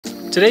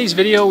Today's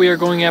video we are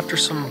going after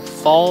some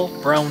fall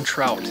brown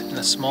trout in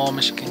a small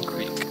Michigan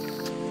creek.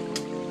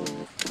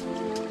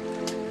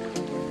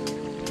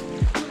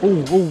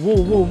 Oh, whoa,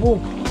 whoa, whoa,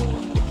 whoa.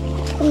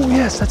 Oh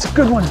yes, that's a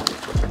good one.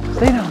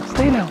 Stay down,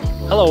 stay down.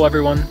 Hello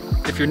everyone.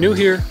 If you're new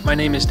here, my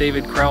name is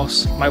David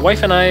Kraus. My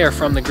wife and I are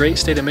from the great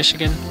state of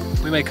Michigan.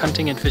 We make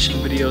hunting and fishing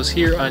videos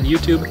here on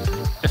YouTube.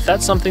 If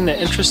that's something that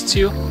interests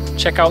you,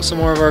 check out some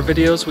more of our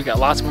videos. We got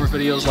lots more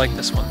videos like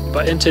this one.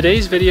 But in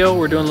today's video,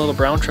 we're doing a little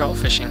brown trout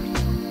fishing.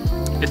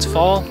 It's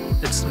fall,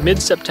 it's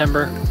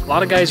mid-September. A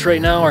lot of guys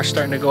right now are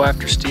starting to go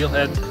after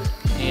steelhead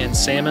and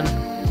salmon.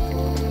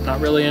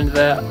 Not really into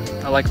that.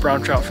 I like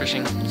brown trout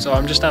fishing. So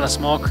I'm just on a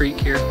small creek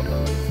here.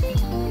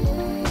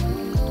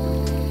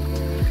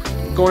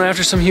 Going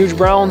after some huge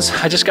browns.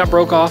 I just got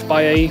broke off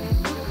by a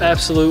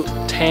absolute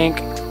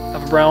tank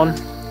of a brown.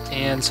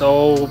 And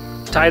so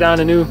tied on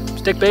a new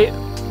stick bait.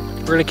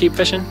 We're gonna keep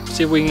fishing,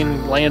 see if we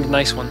can land a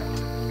nice one.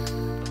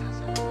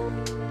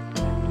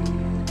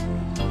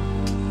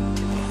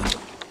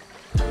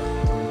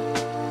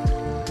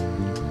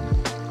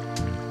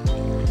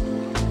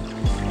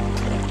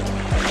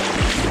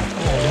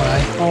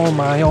 Oh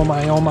my, oh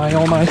my, oh my,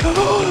 oh my.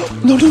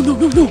 No, no, no,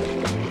 no, no.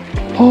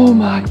 Oh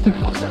my, there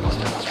goes, there goes,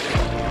 there goes.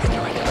 Right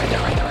there, right there, right there,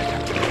 right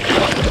there,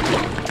 right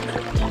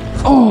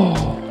there.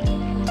 Oh.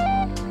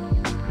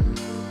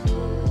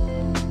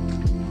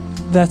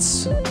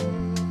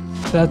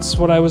 That's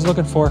what I was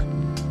looking for.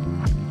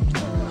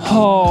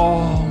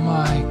 Oh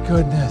my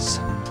goodness.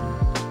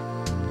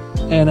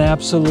 An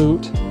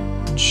absolute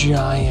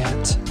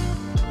giant.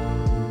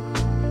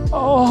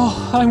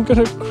 Oh, I'm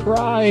gonna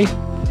cry.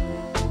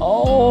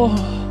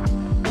 Oh.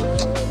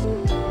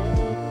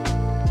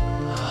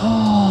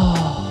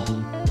 Oh.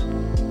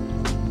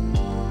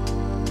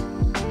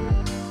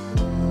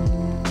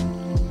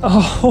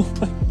 Oh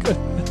my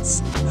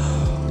goodness.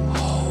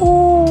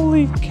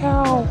 Holy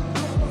cow.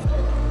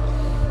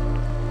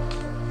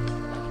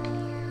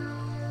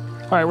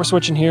 All right, we're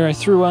switching here. I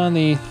threw on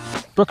the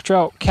brook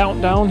trout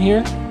countdown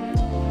here.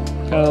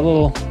 Got a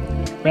little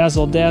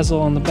razzle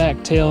dazzle on the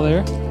back tail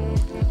there.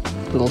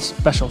 Little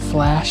special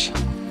flash.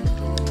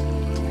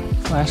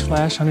 Flash,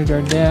 flash,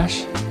 100-yard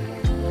dash.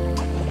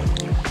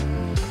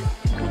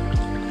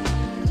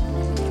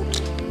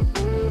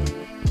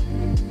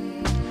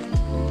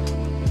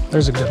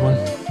 There's a good one.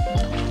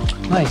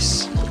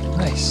 Nice,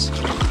 nice.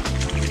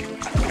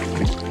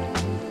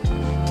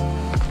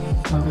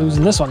 Not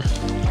losing this one.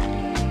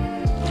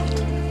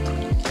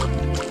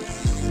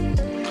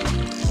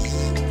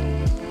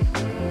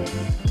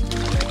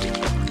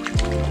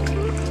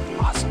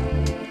 Awesome.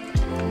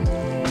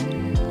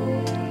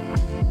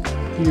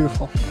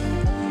 Beautiful.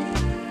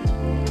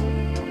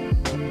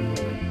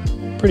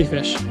 Pretty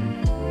fish.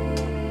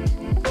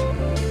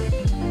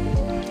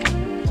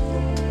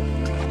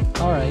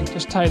 All right,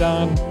 just tied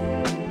on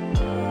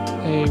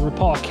a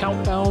Rapala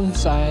Countdown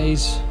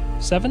size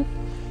 7,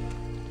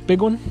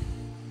 big one.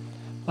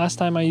 Last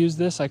time I used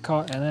this, I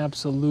caught an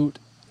absolute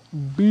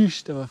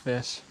beast of a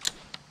fish.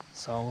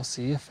 So we'll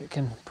see if it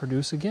can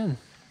produce again.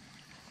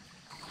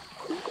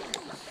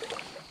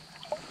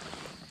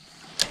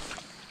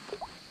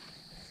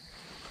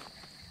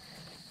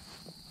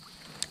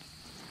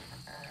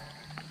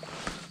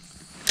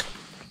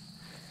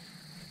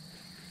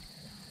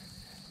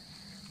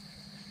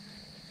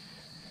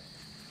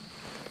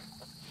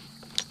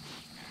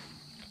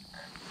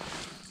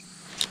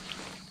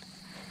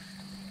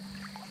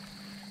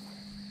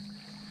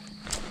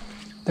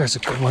 There's a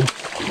good one.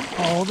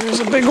 Oh, there's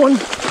a big one.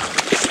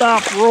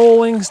 Stop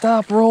rolling,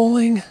 stop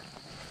rolling.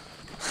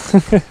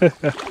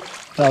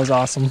 That was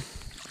awesome.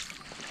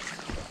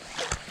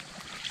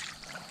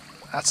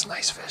 That's a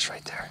nice fish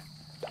right there.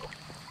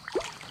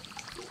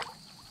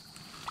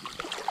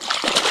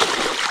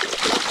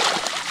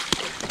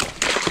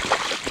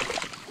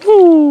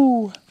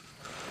 Woo!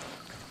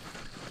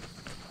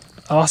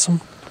 Awesome.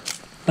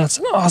 That's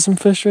an awesome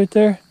fish right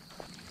there.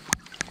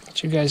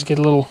 Let you guys get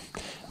a little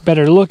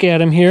better look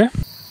at him here.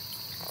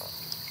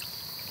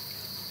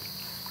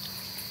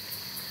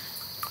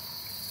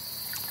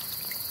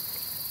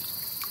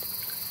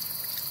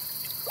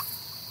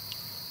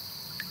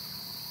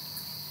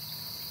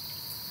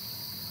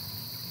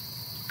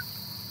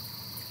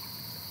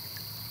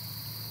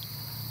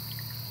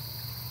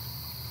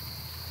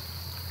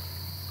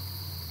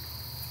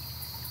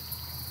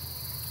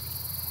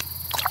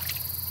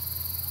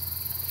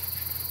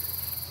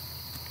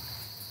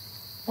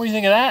 What do you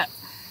think of that?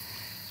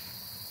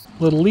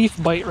 Little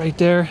leaf bite right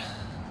there.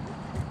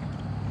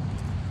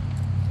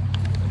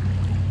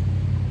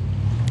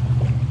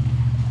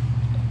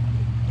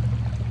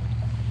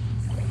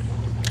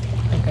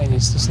 That guy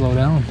needs to slow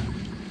down.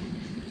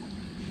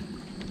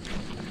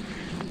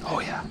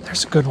 Oh yeah,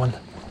 there's a good one.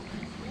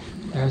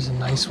 There's a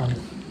nice one.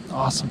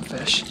 Awesome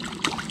fish.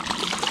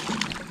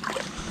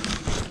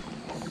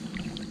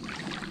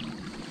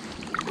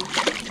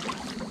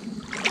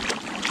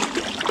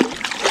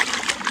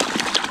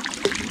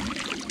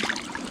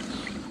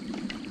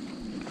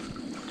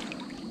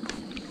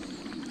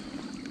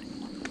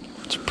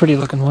 Pretty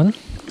looking one.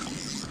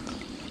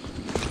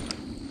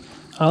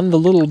 on the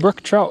little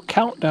brook trout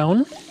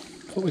countdown.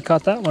 But we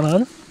caught that one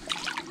on.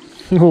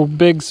 Oh,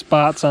 big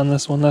spots on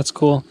this one. That's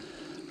cool.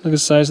 Look at the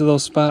size of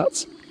those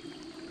spots.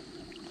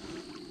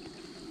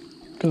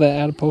 Look at that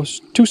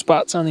adipose. 2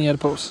 spots on the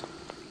adipose.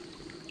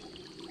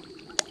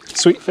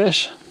 Sweet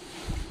fish.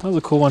 That was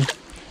a cool one.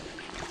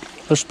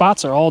 Their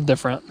spots are all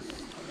different.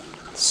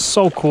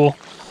 So cool.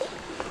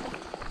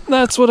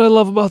 That's what I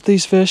love about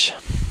these fish.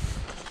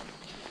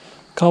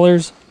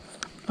 Colors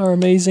are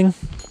amazing.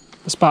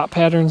 The spot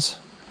patterns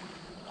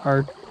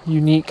are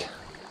unique.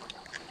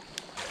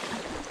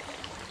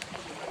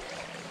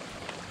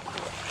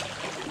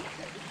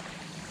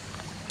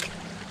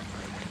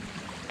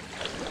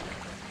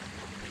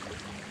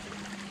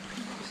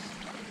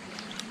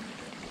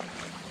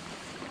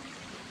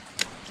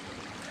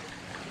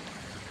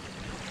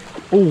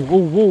 Oh, whoa,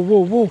 whoa,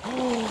 whoa, whoa.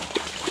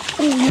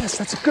 Oh, yes,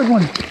 that's a good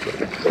one.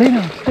 Stay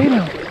down, stay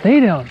down, stay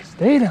down,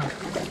 stay down.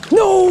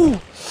 No!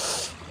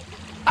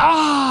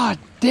 Ah,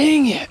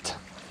 dang it.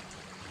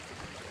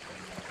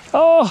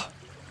 Oh,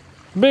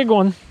 big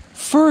one.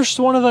 First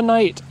one of the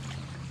night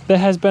that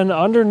has been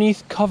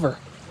underneath cover.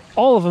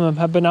 All of them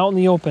have been out in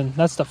the open.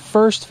 That's the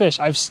first fish.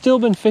 I've still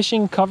been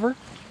fishing cover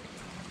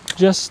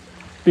just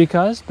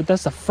because, but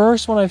that's the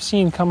first one I've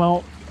seen come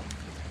out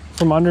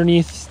from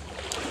underneath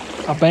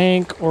a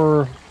bank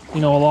or,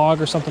 you know, a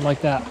log or something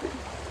like that.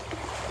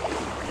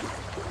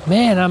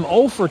 Man, I'm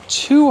 0 for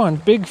 2 on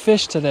big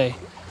fish today.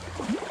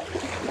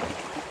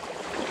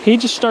 He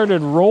just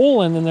started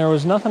rolling and there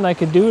was nothing I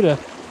could do to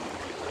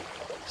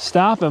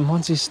stop him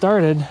once he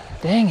started.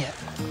 Dang it.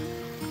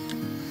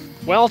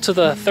 Well, to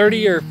the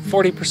 30 or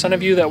 40%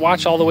 of you that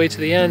watch all the way to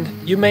the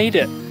end, you made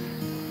it.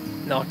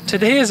 No,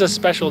 today is a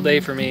special day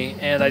for me,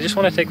 and I just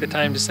want to take the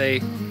time to say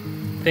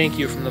thank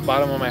you from the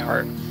bottom of my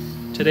heart.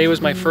 Today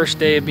was my first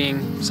day of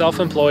being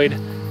self-employed.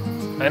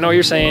 I know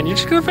you're saying, you're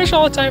just gonna fish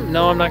all the time.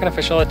 No, I'm not gonna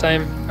fish all the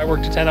time. I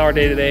worked a 10-hour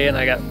day today and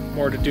I got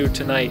more to do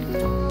tonight.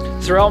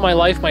 Throughout my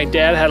life, my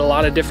dad had a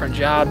lot of different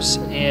jobs,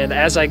 and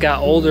as I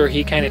got older,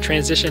 he kind of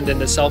transitioned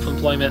into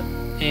self-employment,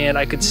 and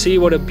I could see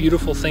what a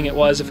beautiful thing it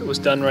was if it was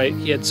done right.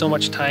 He had so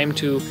much time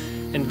to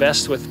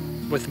invest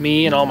with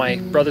me and all my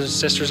brothers and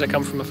sisters. I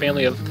come from a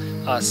family of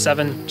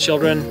 7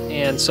 children,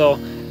 and so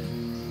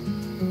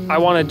I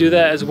want to do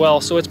that as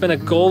well. So it's been a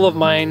goal of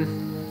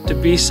mine to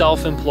be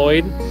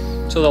self-employed.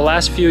 So the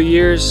last few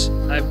years,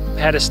 I've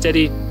had a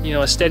steady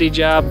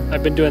job.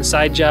 I've been doing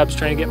side jobs,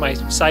 trying to get my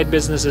side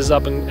businesses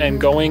up and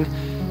going.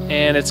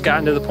 And it's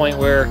gotten to the point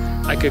where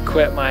I could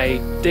quit my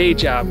day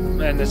job.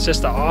 And it's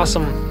just an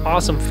awesome,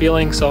 awesome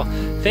feeling. So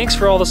thanks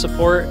for all the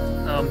support.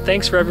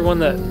 Thanks for everyone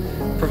that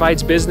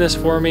provides business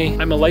for me.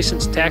 I'm a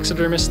licensed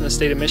taxidermist in the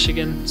state of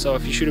Michigan. So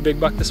if you shoot a big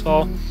buck this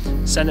fall,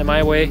 send it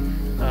my way.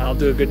 I'll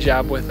do a good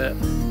job with it.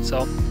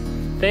 So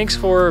thanks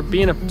for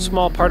being a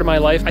small part of my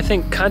life. I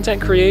think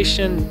content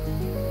creation,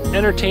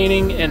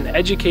 entertaining and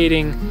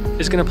educating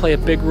is going to play a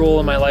big role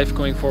in my life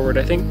going forward.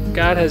 I think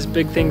God has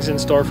big things in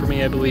store for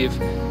me, I believe,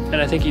 and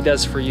I think He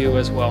does for you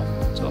as well.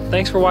 So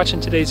thanks for watching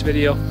today's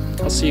video.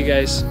 I'll see you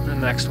guys in the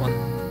next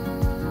one.